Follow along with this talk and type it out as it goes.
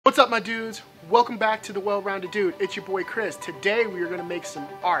What's up, my dudes? Welcome back to the Well-Rounded Dude. It's your boy Chris. Today we are going to make some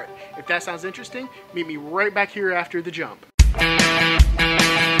art. If that sounds interesting, meet me right back here after the jump.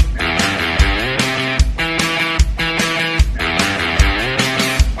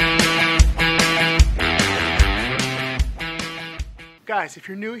 Guys, if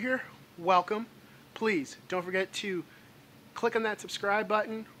you're new here, welcome. Please don't forget to click on that subscribe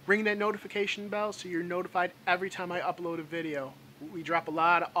button, ring that notification bell so you're notified every time I upload a video. We drop a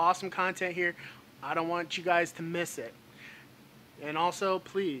lot of awesome content here. I don't want you guys to miss it. And also,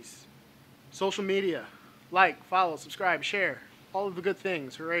 please, social media, like, follow, subscribe, share, all of the good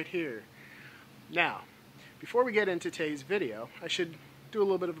things are right here. Now, before we get into today's video, I should do a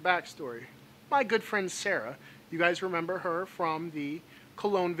little bit of a backstory. My good friend Sarah, you guys remember her from the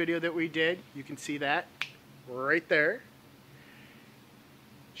cologne video that we did. You can see that right there.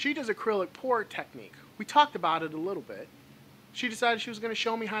 She does acrylic pour technique. We talked about it a little bit. She decided she was going to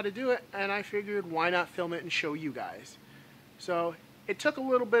show me how to do it, and I figured why not film it and show you guys. So it took a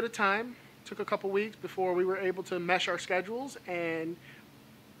little bit of time, took a couple weeks before we were able to mesh our schedules and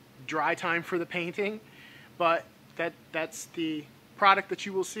dry time for the painting, but that's the product that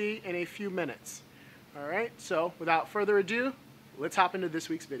you will see in a few minutes. Alright, so without further ado, let's hop into this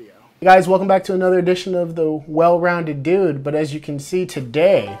week's video. Hey guys, welcome back to another edition of the Well-Rounded Dude, but as you can see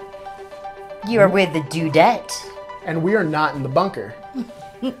today, you are with the Dudette. And we are not in the bunker.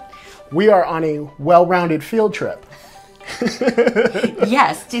 We are on a well-rounded field trip.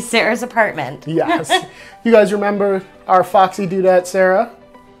 Yes, to Sarah's apartment. Yes. You guys remember our Foxy Dudette Sarah?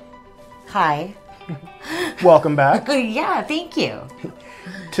 Hi. Welcome back. Yeah, thank you.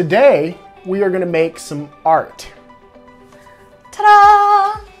 Today, we are going to make some art.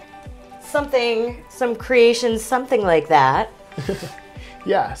 Ta-da! Some creations, something like that.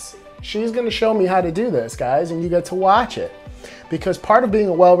 Yes. She's going to show me how to do this, guys, and you get to watch it. Because part of being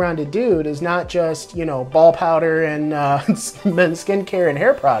a well-rounded dude is not just, you know, ball powder and men's skincare and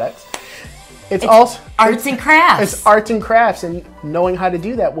hair products. It's also arts and crafts. It's arts and crafts, and knowing how to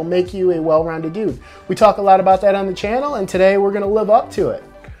do that will make you a well-rounded dude. We talk a lot about that on the channel, and today we're going to live up to it.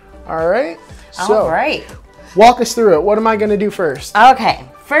 All right? So, all right. Walk us through it. What am I going to do first? Okay.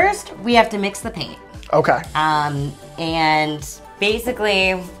 First, we have to mix the paint. Okay. And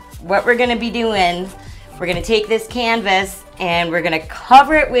basically, what we're going to be doing, we're going to take this canvas and we're going to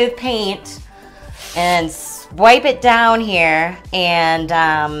cover it with paint and wipe it down here, and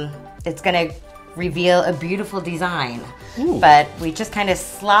it's going to reveal a beautiful design. Ooh. But we just kind of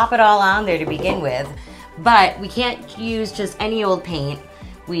slop it all on there to begin with. But we can't use just any old paint.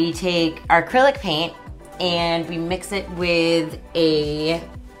 We take our acrylic paint and we mix it with a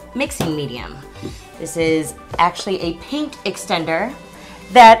mixing medium. This is actually a paint extender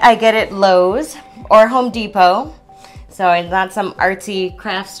that I get at Lowe's or Home Depot. So it's not some artsy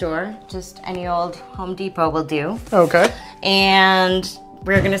craft store, just any old Home Depot will do. Okay. And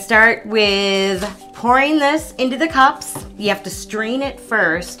we're gonna start with pouring this into the cups. You have to strain it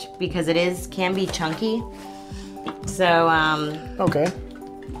first because it can be chunky. So, okay.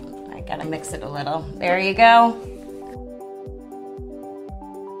 I gotta mix it a little. There you go.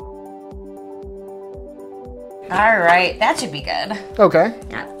 All right, that should be good. Okay.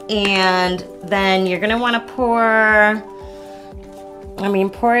 Yeah. And then you're gonna want to pour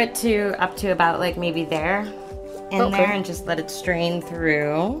it to up to about like maybe there, there, and just let it strain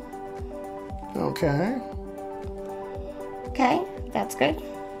through. Okay. Okay, that's good.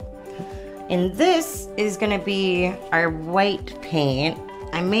 And this is gonna be our white paint.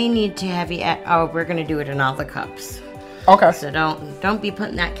 I may need to have you we're gonna do it in all the cups. Okay. So don't be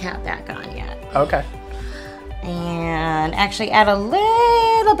putting that cap back on yet. Okay. And actually add a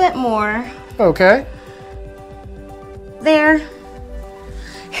little bit more. Okay. There.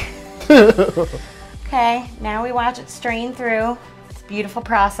 Okay, now we watch it strain through. It's a beautiful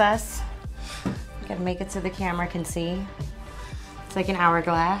process. Gotta make it so the camera can see. It's like an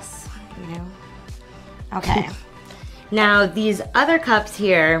hourglass, you know. Okay. Now these other cups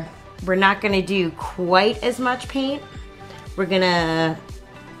here, we're not gonna do quite as much paint.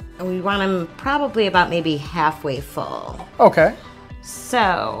 We want them probably about maybe halfway full. Okay.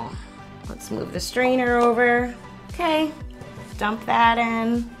 So, let's move the strainer over. Okay. Dump that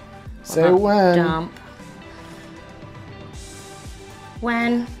in. Say when. Dump.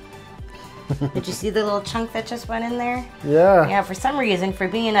 When? Did you see the little chunk that just went in there? Yeah. Yeah, for some reason, for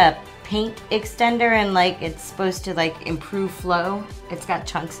being a paint extender and like it's supposed to like improve flow, it's got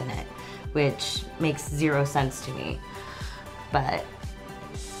chunks in it, which makes zero sense to me. But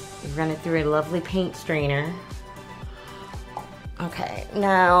we run it through a lovely paint strainer. Okay,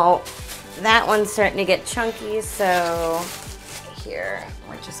 now that one's starting to get chunky, so here.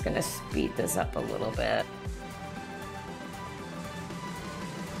 We're just gonna speed this up a little bit.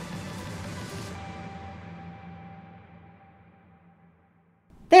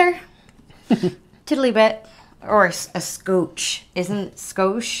 There. Tiddly bit. Or a scotch. Isn't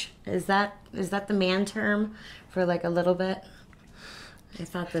scotch? Is that the man term for like a little bit? I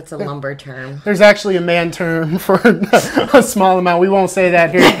thought that's a lumber term. There's actually a man term for a small amount. We won't say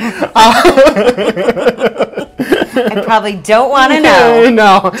that here. I probably don't want to know.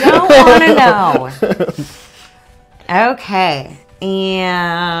 No. Don't want to know. Okay.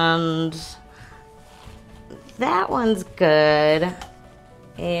 And that one's good.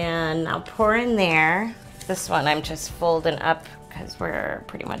 And I'll pour in there. This one I'm just folding up because we're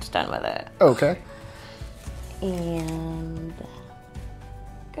pretty much done with it. Okay. And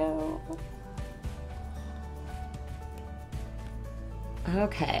go.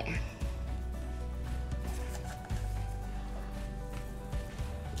 Okay.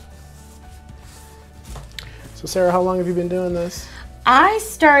 So Sarah, how long have you been doing this? I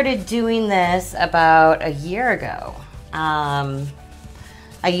started doing this about a year ago.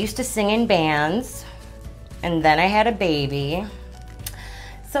 I used to sing in bands, and then I had a baby.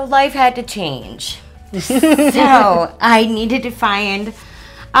 So life had to change. So I needed to find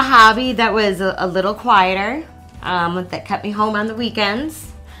a hobby that was a little quieter, that kept me home on the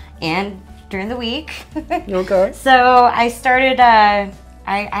weekends and during the week. Okay. So I started, I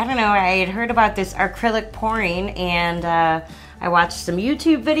don't know, I had heard about this acrylic pouring, and I watched some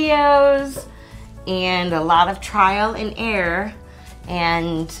YouTube videos and a lot of trial and error,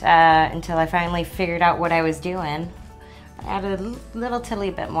 and until I finally figured out what I was doing. I added a little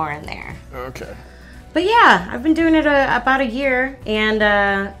tiddly bit more in there. Okay. But yeah, I've been doing it about a year, and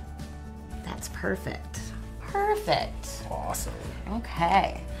that's perfect. Perfect. Awesome.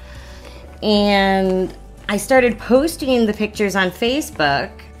 Okay. And I started posting the pictures on Facebook.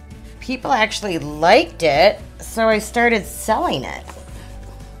 People actually liked it, so I started selling it.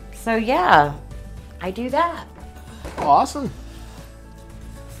 So yeah, I do that. Awesome.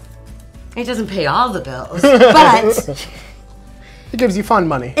 It doesn't pay all the bills, but it gives you fun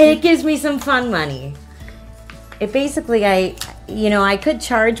money. It gives me some fun money. It basically, I could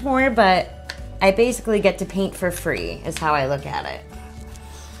charge more, but I basically get to paint for free, is how I look at it.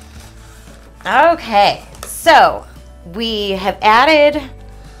 Okay, so we have added,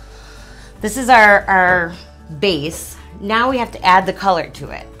 this is our base. Now we have to add the color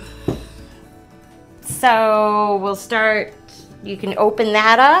to it. So we'll start, you can open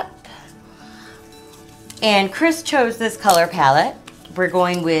that up. And Chris chose this color palette. We're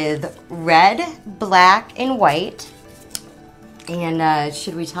going with red, black, and white. And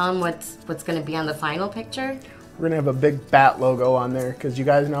should we tell him what's going to be on the final picture? We're going to have a big bat logo on there because you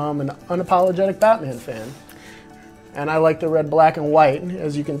guys know I'm an unapologetic Batman fan. And I like the red, black, and white.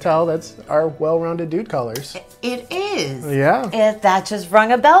 As you can tell, that's our well-rounded dude colors. It is. Yeah. That just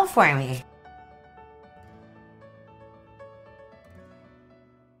rung a bell for me.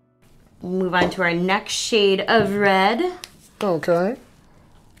 Move on to our next shade of red. Okay.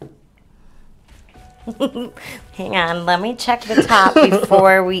 Hang on, let me check the top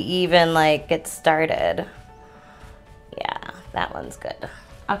before we even get started. Yeah, that one's good.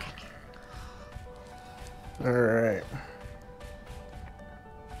 Okay. All right.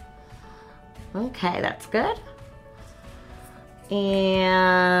 Okay, that's good.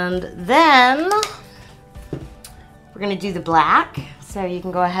 And then we're gonna do the black. So you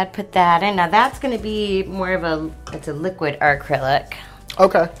can go ahead, put that in. Now that's gonna be more of it's a liquid acrylic.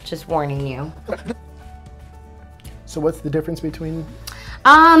 Okay. Just warning you. So what's the difference between?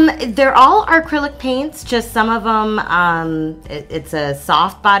 They're all acrylic paints, just some of them, it's a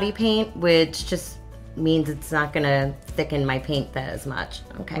soft body paint, which just means it's not gonna thicken my paint that as much.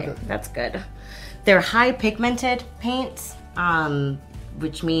 Okay, that's good. They're high pigmented paints,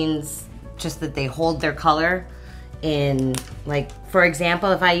 which means just that they hold their color in, for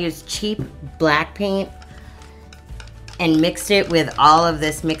example, if I use cheap black paint and mixed it with all of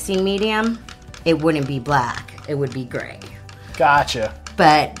this mixing medium, it wouldn't be black, it would be gray. Gotcha.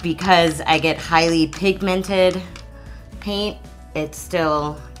 But because I get highly pigmented paint, it's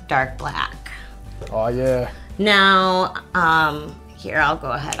still dark black. Oh yeah. Now, here, I'll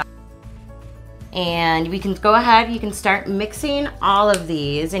go ahead. And we can go ahead, you can start mixing all of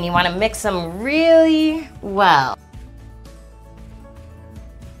these, and you want to mix them really well.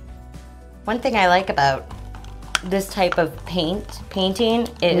 One thing I like about this type of painting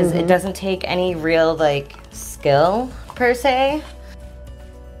is it doesn't take any real skill per se.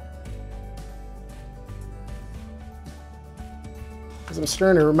 As I'm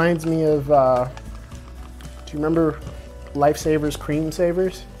stirring, it reminds me of, do you remember Lifesavers Cream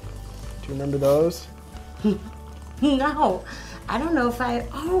Savers. Do you remember those? No. I don't know if I...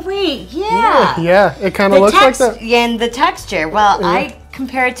 Oh, wait. Yeah. Yeah, it kind of looks like that. Yeah, and the texture. Well, I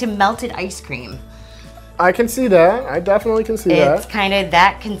compare it to melted ice cream. I can see that. I definitely can see that. It's kind of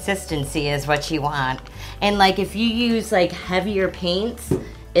that consistency is what you want. And, like, if you use, like, heavier paints,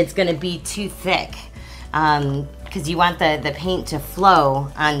 it's going to be too thick. Because you want the paint to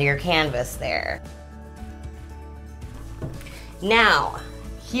flow on your canvas there. Now,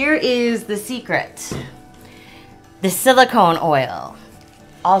 here is the secret. The silicone oil,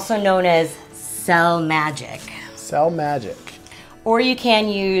 also known as Cell Magic. Cell Magic. Or you can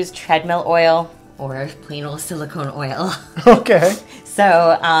use treadmill oil or plain old silicone oil. Okay.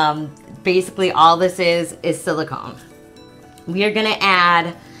 So basically all this is silicone. We are gonna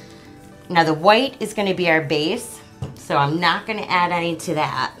add, now the white is gonna be our base, so I'm not gonna add any to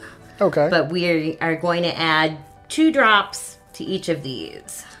that. Okay. But we are going to add 2 drops to each of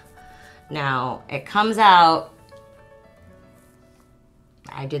these. Now, it comes out,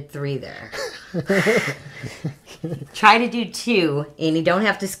 I did 3 there. Try to do 2, and you don't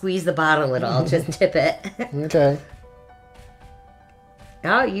have to squeeze the bottle at all, just tip it. Okay.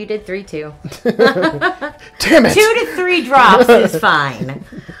 Oh, you did 3 too. Damn it! 2 to 3 drops is fine.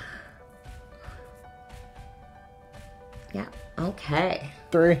 Yeah, okay.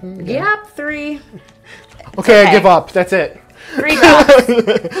 3? Yep, 3. Okay, I give up. That's it. 3 drops.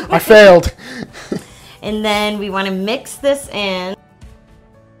 I failed. And then we want to mix this in.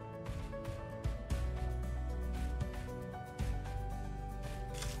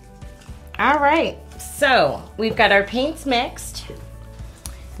 All right, so we've got our paints mixed.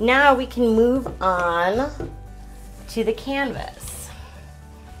 Now we can move on to the canvas.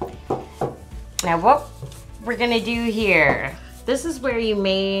 Now what we're gonna do here, this is where you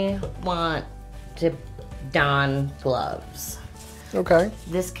may want to don gloves. Okay.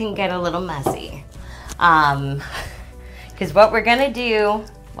 This can get a little messy. Because what we're gonna do,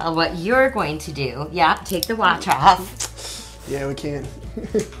 well, what you're going to do, take the watch off. Yeah, we can't.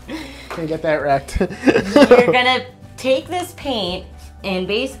 Can't get that wrecked. You're gonna take this paint, and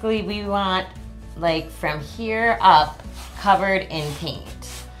basically we want, like, from here up, covered in paint.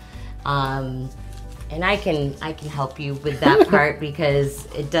 And I can help you with that part because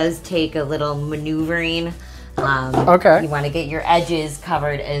it does take a little maneuvering. Okay. You want to get your edges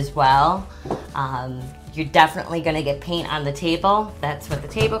covered as well. You're definitely going to get paint on the table. That's what the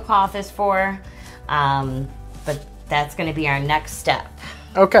tablecloth is for. But that's going to be our next step.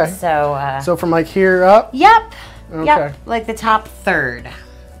 Okay. So from like here up? Yep. Okay. Yep. Like the top third.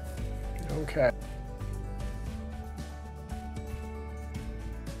 Okay.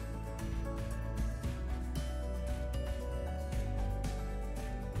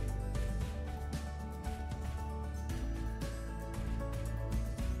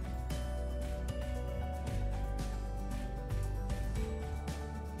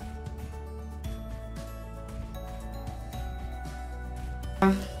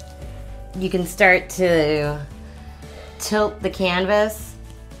 You can start to tilt the canvas,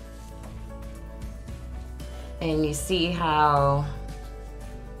 and you see how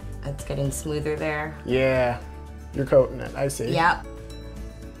it's getting smoother there. Yeah, you're coating it. I see. Yep.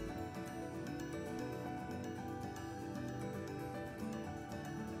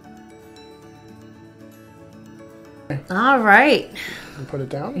 All right. And put it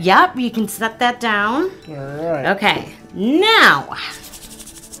down? Yep, you can set that down. All right. Okay, now,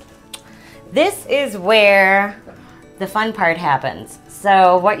 this is where the fun part happens.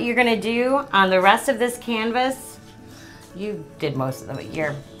 So what you're gonna do on the rest of this canvas, you did most of them, but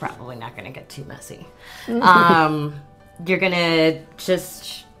you're probably not gonna get too messy. You're gonna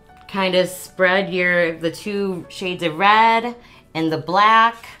just kind of spread the 2 shades of red and the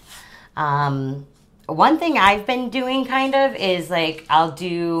black. One thing I've been doing kind of is like, I'll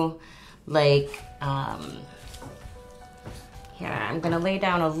do like, here, I'm gonna lay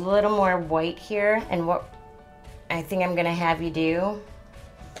down a little more white here, and what I think I'm gonna have you do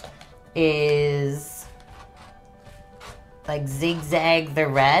is like zigzag the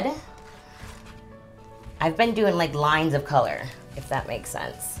red. I've been doing like lines of color, if that makes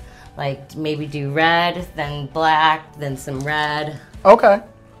sense. Like maybe do red, then black, then some red. Okay.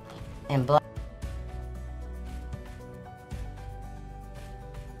 And black.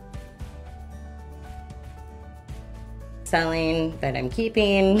 Selling that I'm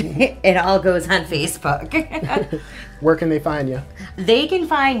keeping. It all goes on Facebook. Where can they find you? They can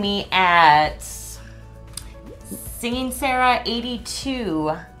find me at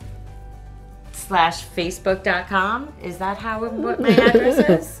singingsarah82/facebook.com. Is that what my address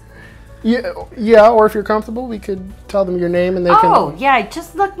is? Yeah, or if you're comfortable, we could tell them your name and they can... Oh, yeah,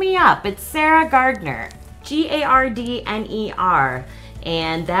 just look me up. It's Sarah Gardner. Gardner.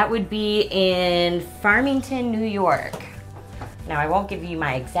 And that would be in Farmington, New York. Now, I won't give you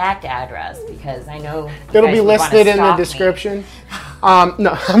my exact address because I know it'll be listed in the description.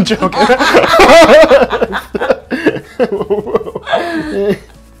 No, I'm joking.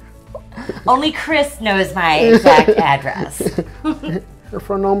 Only Chris knows my exact address. Her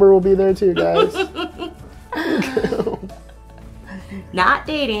phone number will be there too, guys. Not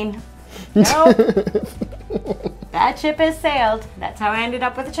dating. Nope. That ship has sailed. That's how I ended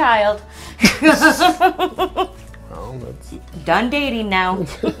up with a child. Oh, that's... Done dating now.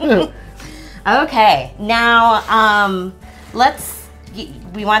 Okay, now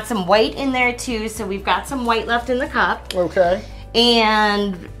we want some white in there too, so we've got some white left in the cup. Okay.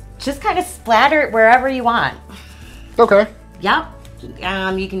 And just kind of splatter it wherever you want. Okay. Yep.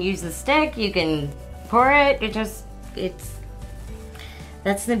 You can use the stick, you can pour it.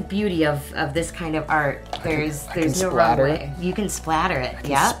 That's the beauty of this kind of art. There's no wrong way. You can splatter it.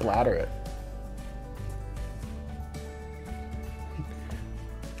 Yeah. Splatter it.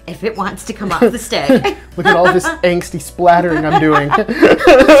 If it wants to come off the stick. Look at all this angsty splattering I'm doing.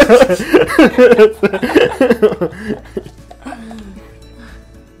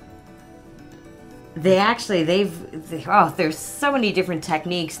 There's so many different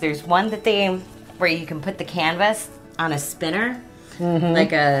techniques. There's one where you can put the canvas on a spinner,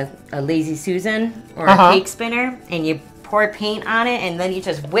 like a Lazy Susan or a cake spinner, and you pour paint on it, and then you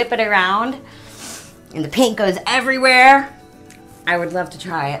just whip it around, and the paint goes everywhere. I would love to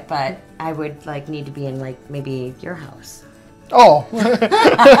try it, but I would need to be in maybe your house. Oh,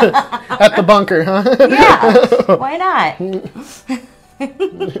 at the bunker, huh? Yeah, why not?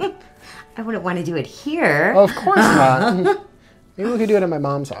 I wouldn't want to do it here. Of course not. Maybe we could do it at my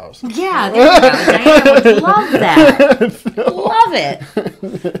mom's house. Yeah, there you go. Diana would love that. Love it.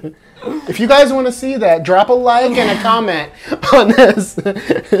 If you guys want to see that, drop a like and a comment on this.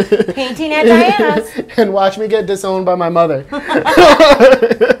 Painting at Diana's. And watch me get disowned by my mother.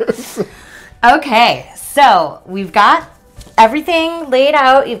 Okay, so we've got everything laid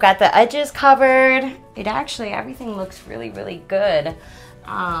out. You've got the edges covered. Everything looks really, really good.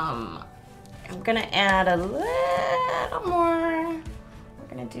 I'm gonna add a little more. We're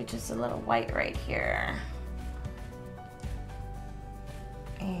gonna do just a little white right here.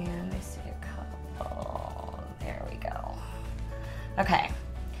 And I see a couple. There we go. Okay,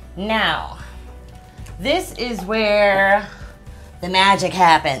 now this is where the magic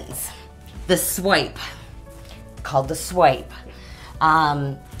happens. The swipe. It's called the swipe.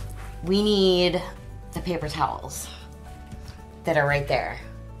 We need the paper towels that are right there.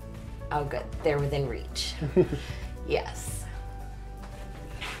 Oh, good. They're within reach. Yes.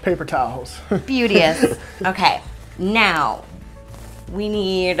 Paper towels. Beauteous. Okay. Now, we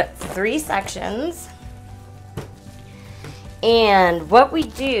need 3 sections. And what we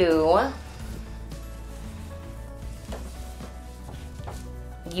do,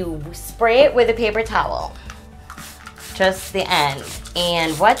 you spray it with a paper towel. Just the end.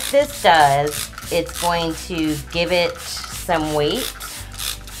 And what this does, it's going to give it some weight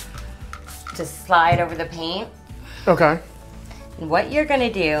to slide over the paint. Okay. And what you're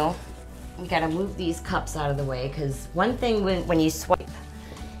gonna do, you gotta move these cups out of the way, because one thing when you swipe,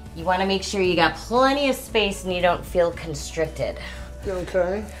 you wanna make sure you got plenty of space and you don't feel constricted.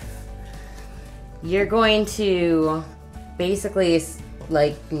 Okay. You're going to basically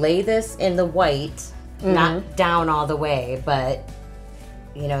lay this in the white, not down all the way, but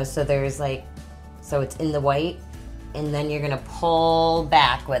so there's so it's in the white, and then you're gonna pull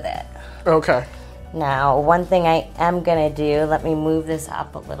back with it. Okay. Now, one thing I am gonna do, let me move this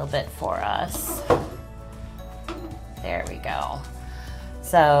up a little bit for us. There we go.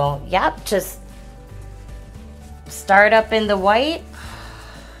 So, yep, just start up in the white.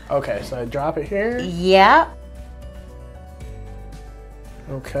 Okay, so I drop it here. Yep.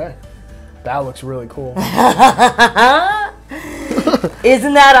 Okay. That looks really cool.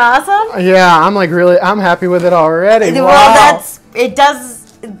 Isn't that awesome? Yeah, I'm happy with it already. Well, wow.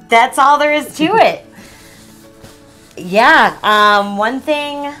 That's all there is to it. Yeah, one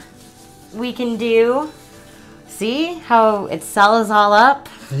thing we can do, see how it sells all up?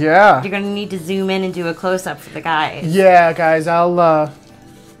 Yeah. You're gonna need to zoom in and do a close-up for the guys. Yeah, guys, we'll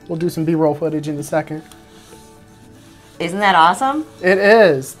do some B-roll footage in a second. Isn't that awesome? It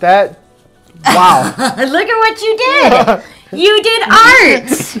is. Wow. Look at what you did. You did art.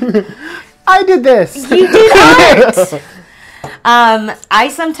 I did this. You did art. I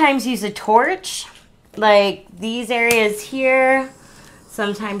sometimes use a torch, like these areas here.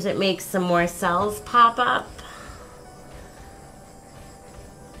 Sometimes it makes some more cells pop up.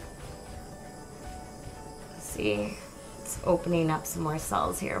 See, it's opening up some more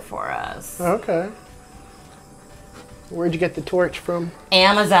cells here for us. Okay. Where'd you get the torch from?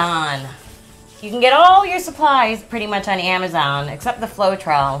 Amazon. You can get all your supplies pretty much on Amazon, except the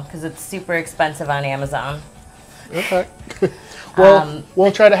Floetrol, because it's super expensive on Amazon. Okay. Well,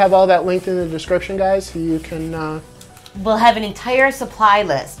 we'll try to have all that linked in the description, guys, so you can... We'll have an entire supply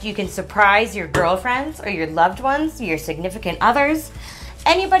list. You can surprise your girlfriends or your loved ones, your significant others,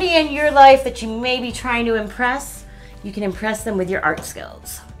 anybody in your life that you may be trying to impress. You can impress them with your art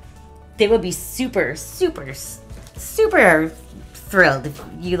skills. They will be super, super, super thrilled if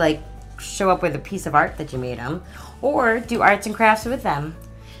you like show up with a piece of art that you made them, or do arts and crafts with them.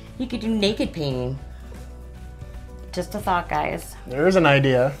 You could do naked painting. Just a thought, guys. There's an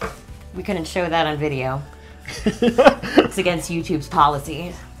idea. We couldn't show that on video. It's against YouTube's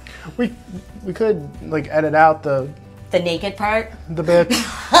policy. We could like edit out the naked part. The bit.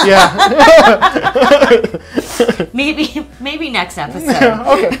 Yeah. maybe next episode. Yeah,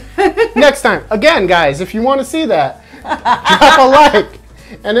 okay. Next time. Again, guys, if you want to see that, drop a like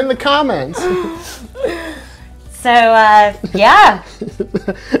and in the comments. So yeah.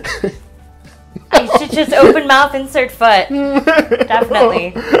 I should just open mouth, insert foot.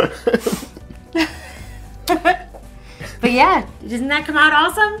 Definitely. But yeah, doesn't that come out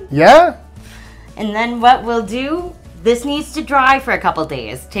awesome? Yeah. And then what we'll do, this needs to dry for a couple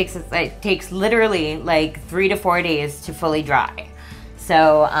days. It takes literally like 3 to 4 days to fully dry.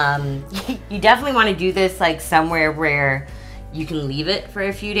 So you definitely want to do this like somewhere where you can leave it for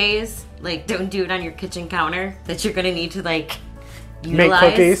a few days. Like don't do it on your kitchen counter that you're gonna need to like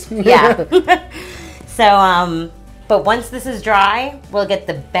utilize. Make cookies. Yeah. So but once this is dry, we'll get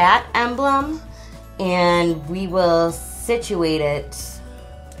the bat emblem and we will situate it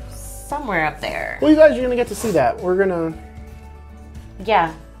somewhere up there. Well, you guys are gonna get to see that. We're gonna.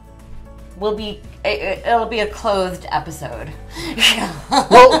 Yeah, it'll be a clothed episode.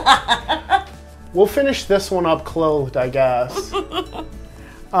 Well, we'll finish this one up clothed, I guess.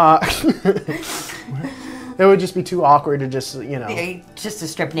 It would just be too awkward to just just to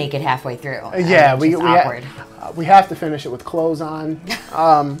strip naked halfway through. Yeah, awkward. We have to finish it with clothes on.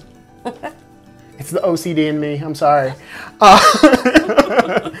 It's the OCD in me. I'm sorry.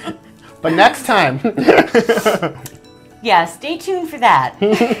 But next time. Yeah, stay tuned for that.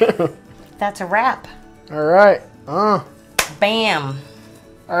 That's a wrap. All right. Bam.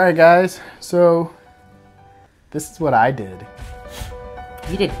 All right, guys. So this is what I did.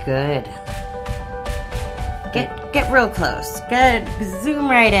 You did good. Get real close. Zoom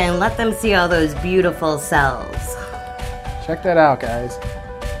right in. Let them see all those beautiful cells. Check that out, guys.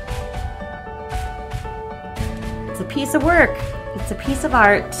 It's a piece of work. It's a piece of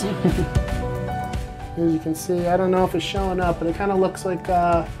art. As you can see, I don't know if it's showing up, but it kind of looks like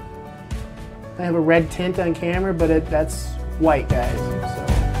I have a red tint on camera, but that's white, guys. So.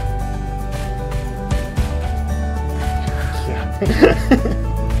 Yeah.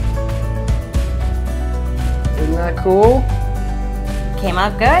 Isn't that cool? Came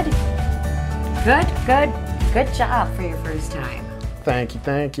out good. Good job for your first time. Thank you,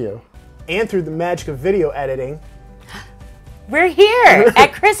 thank you. And through the magic of video editing, we're here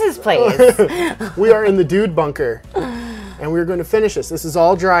at Chris's place. We are in the dude bunker, and we're going to finish this. This is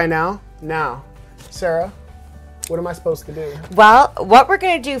all dry now. Now, Sarah, what am I supposed to do? Well, what we're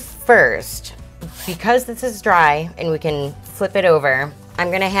going to do first, because this is dry and we can flip it over, I'm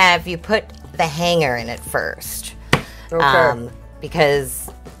going to have you put the hanger in it first. Okay. Because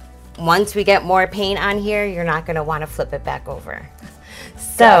once we get more paint on here, you're not going to want to flip it back over.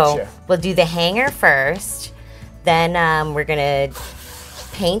 So Gotcha. We'll do the hanger first. Then we're going to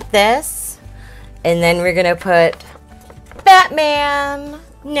paint this. And then we're going to put Batman.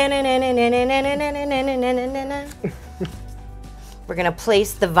 We're going to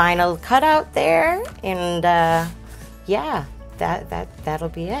place the vinyl cutout there. And yeah, that'll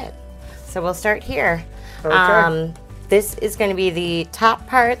be it. So we'll start here. Okay. This is going to be the top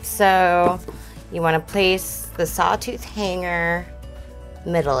part, so you want to place the sawtooth hanger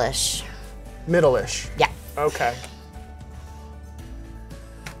middle-ish. Middle-ish. Yeah. Okay.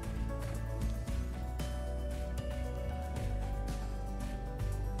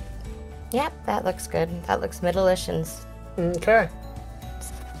 Yep, that looks good. That looks middle-ish and... Okay.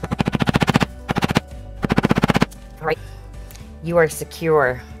 Right. You are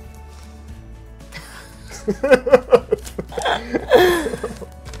secure.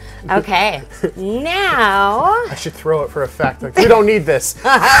 Okay, now I should throw it for effect. Like, we don't need this.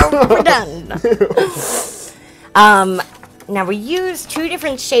 we're done. Now we use 2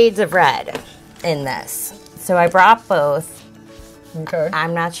 different shades of red in this. So I brought both. Okay.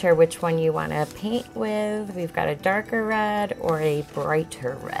 I'm not sure which one you want to paint with. We've got a darker red or a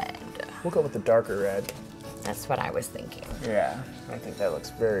brighter red. We'll go with the darker red. That's what I was thinking. Yeah, I think that looks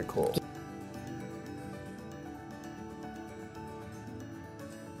very cool.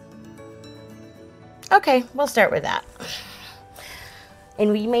 Okay, we'll start with that.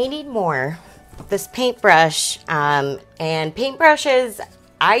 And we may need more. This paintbrush, and paintbrushes,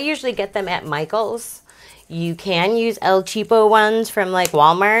 I usually get them at Michael's. You can use El Cheapo ones from like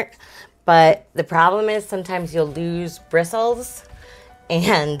Walmart, but the problem is sometimes you'll lose bristles,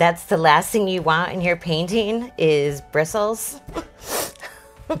 and that's the last thing you want in your painting is bristles.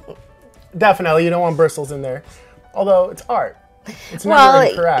 Definitely, you don't want bristles in there. Although it's art. It's never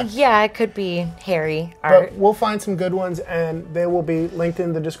incorrect. Yeah, it could be hairy art. But we'll find some good ones, and they will be linked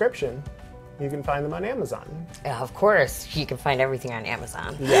in the description. You can find them on Amazon. Of course, you can find everything on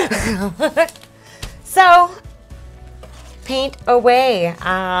Amazon. Yeah. So, paint away.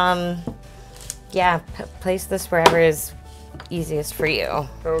 Yeah, place this wherever is easiest for you.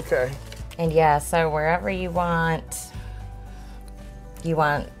 Okay. And yeah, so wherever you want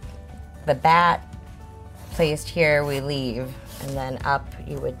the bat placed here, we leave, and then up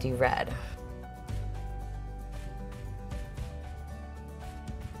you would do red.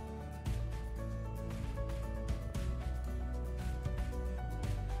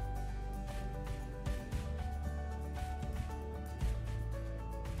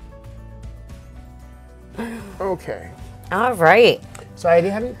 Okay. All right. So I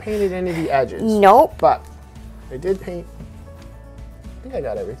haven't painted any of the edges. Nope. But I did paint. I think I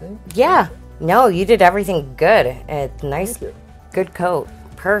got everything. Yeah. No, you did everything good. It's nice, Thank you. good coat.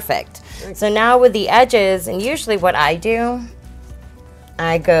 Perfect. So now with the edges, and usually what I do,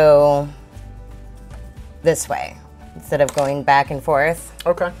 I go this way instead of going back and forth.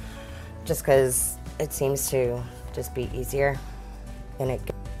 Okay. Just because it seems to just be easier. And it.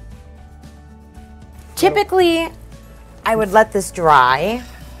 Typically, I would let this dry,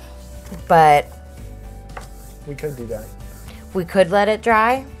 but We could do that. we could let it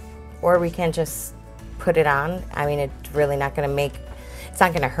dry, or we can just put it on. I mean, it's really not going to it's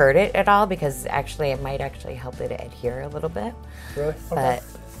not going to hurt it at all, because actually it might actually help it adhere a little bit. Really? Okay. But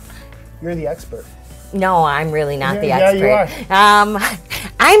You're the expert. no, I'm really not the Yeah, expert. you are.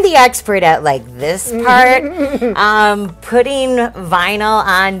 I'm the expert at like this part. Putting vinyl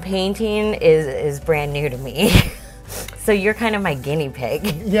on painting is brand new to me. So you're kind of my guinea pig.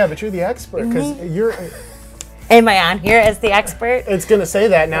 Yeah, but you're the expert because you're. Am I on here as the expert? It's gonna say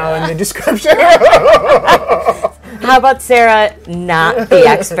that now in the description. How about Sarah, not the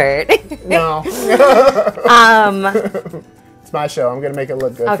expert? No. It's my show. I'm gonna make it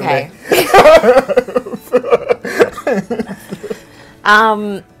look good. Okay.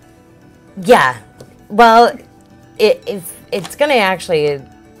 Yeah. Well, it's gonna actually,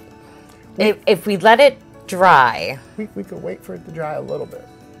 if we let it dry. We could wait for it to dry a little bit.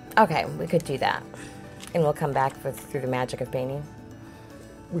 Okay, we could do that, and we'll come back through the magic of painting.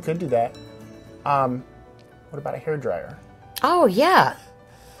 We could do that. What about a hairdryer? Oh yeah,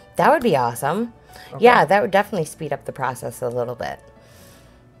 that would be awesome. Okay. Yeah, that would definitely speed up the process a little bit.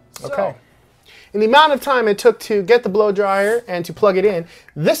 Okay. In the amount of time it took to get the blow dryer and to plug it in,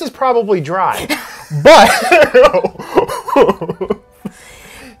 this is probably dry. But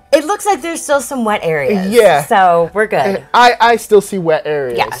it looks like there's still some wet areas. Yeah. So we're good. I still see wet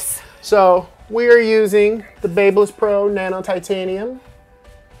areas. Yes. So we are using the Babyliss Pro Nano Titanium.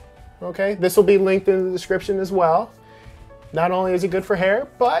 Okay, this will be linked in the description as well. Not only is it good for hair,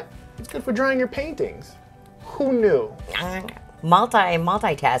 but it's good for drying your paintings. Who knew?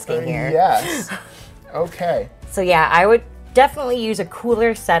 Multitasking here. Yes. Okay. So yeah, I would definitely use a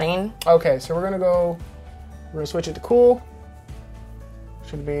cooler setting. Okay, so we're gonna switch it to cool.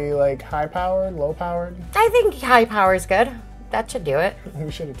 Should it be like high powered, low powered? I think high power is good. That should do it.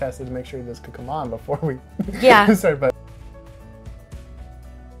 We should have tested to make sure this could come on before we Yeah. start. But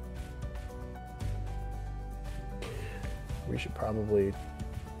we should probably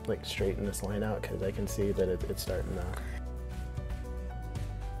like straighten this line out because I can see that it's starting to.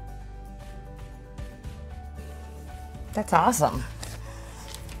 That's awesome.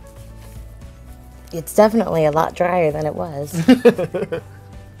 It's definitely a lot drier than it was.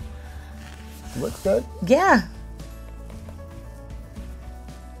 Looks good. Yeah.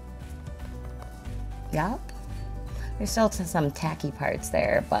 Yup. There's still some tacky parts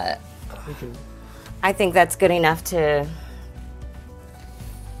there, but I think that's good enough to.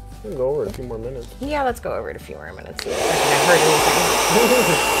 We'll go over it a few more minutes. Yeah, let's go over it a few more minutes. See if it's not gonna hurt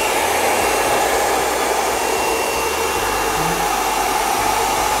anything.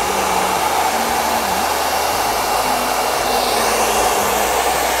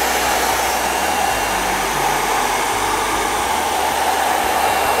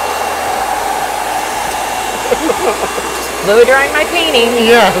 blow drying my painting.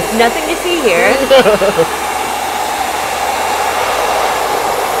 Yeah. Nothing to see here.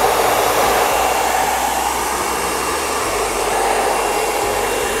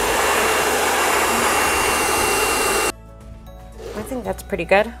 I think that's pretty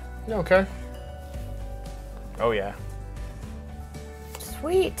good. Okay. Oh yeah.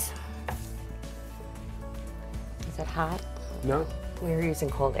 Sweet. Is it hot? No. We were using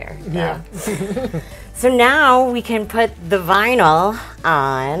cold air. Yeah. So now we can put the vinyl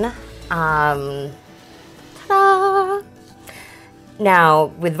on. Ta-da! Now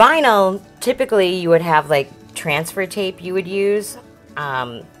with vinyl, typically you would have like transfer tape you would use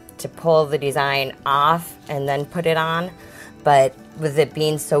to pull the design off and then put it on. But with it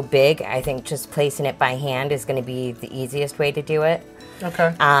being so big, I think just placing it by hand is going to be the easiest way to do it.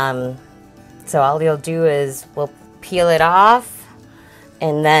 Okay. So all you'll do is we'll peel it off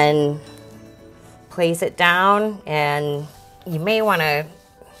and then place it down, and you may want to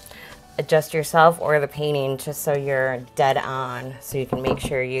adjust yourself or the painting just so you're dead on, so you can make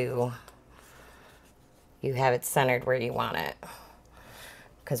sure you have it centered where you want it.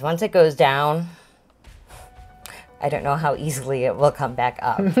 Because once it goes down, I don't know how easily it will come back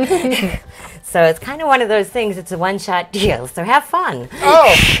up. So it's kind of one of those things, it's a one-shot deal, so have fun.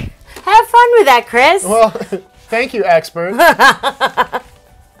 Oh! Have fun with that, Chris. Well, thank you, expert.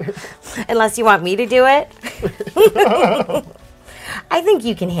 Unless you want me to do it. I think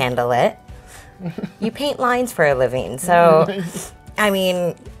you can handle it. You paint lines for a living, so, I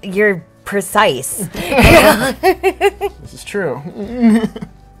mean, you're precise. This is true.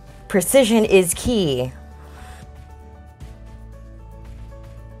 Precision is key.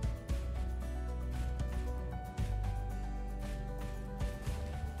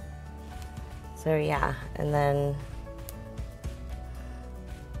 So yeah, and then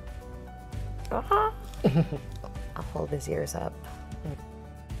I'll hold his ears up.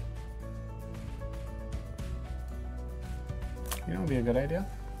 You know what would be a good idea?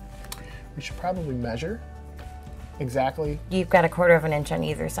 We should probably measure exactly. You've got 1/4 inch on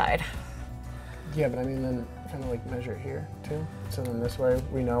either side. Yeah, but I mean then kind of like measure it here too. So then this way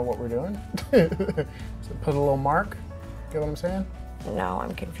we know what we're doing. So put a little mark. Get what I'm saying? No,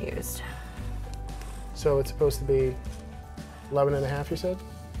 I'm confused. So it's supposed to be 11.5, you said?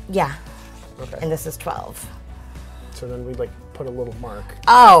 Yeah. Okay. And this is 12. So then we'd like put a little mark.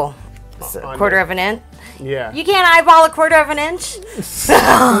 Oh, so On 1/4 inch? Yeah. You can't eyeball 1/4 inch?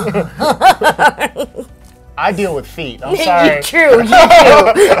 I deal with feet. I'm sorry. True, you do.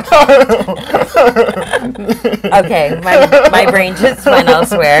 Okay, my brain just went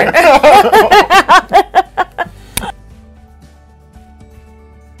elsewhere.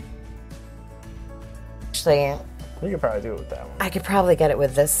 Actually, We could probably do it with that one. I could probably get it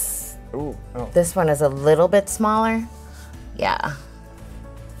with this. Ooh. Oh. This one is a little bit smaller. Yeah.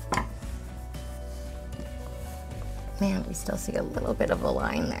 Man, we still see a little bit of a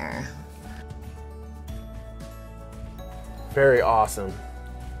line there. Very awesome.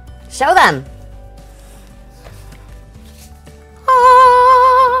 Show them.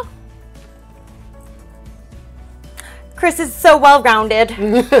 Ah. Chris is so well-rounded.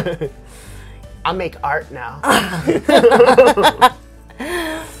 I make art now. I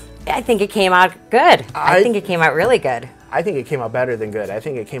think it came out good. I think it came out really good. I think it came out better than good. I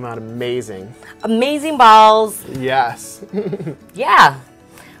think it came out amazing. Amazing balls. Yes. Yeah.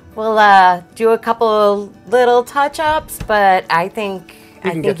 We'll do a couple little touch-ups, but I think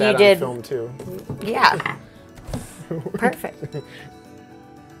You you did. On film too. Yeah. Perfect.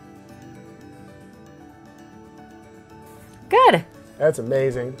 Good. That's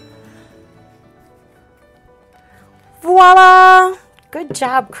amazing. Voila! Good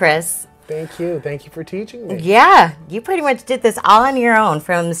job, Chris. Thank you. Thank you for teaching me. Yeah, you pretty much did this all on your own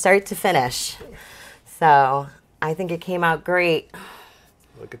from start to finish. So I think it came out great.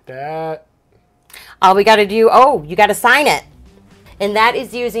 Look at that. All we got to do, you got to sign it. And that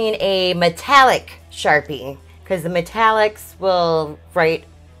is using a metallic Sharpie, because the metallics will write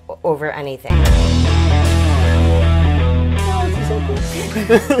over anything.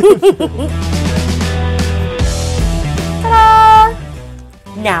 Ta-da!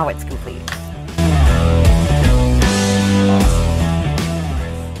 Now it's complete.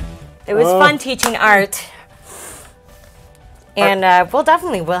 It was fun teaching art. And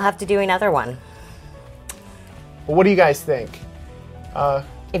we'll have to do another one. Well, what do you guys think?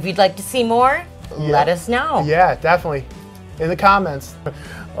 If you'd like to see more, let us know. Yeah, definitely. In the comments.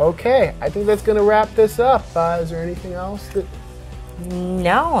 Okay, I think that's going to wrap this up. Is there anything else?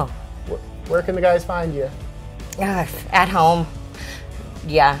 No. Where can the guys find you? At home.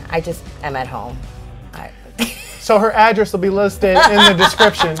 Yeah, I just am at home. So her address will be listed in the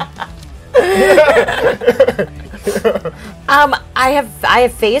description. I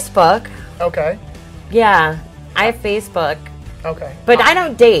have Facebook. Okay. Yeah, I have Facebook. Okay. But I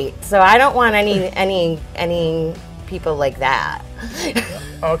don't date, so I don't want any people like that.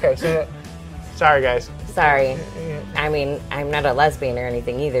 Okay, so sorry guys. Sorry. I mean, I'm not a lesbian or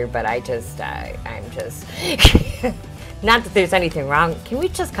anything either, but I'm just not that there's anything wrong. Can we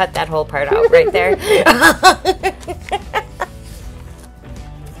just cut that whole part out right there?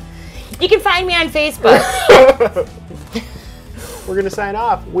 You can find me on Facebook. We're going to sign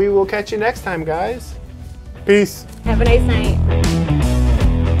off. We will catch you next time, guys. Peace. Have a nice night.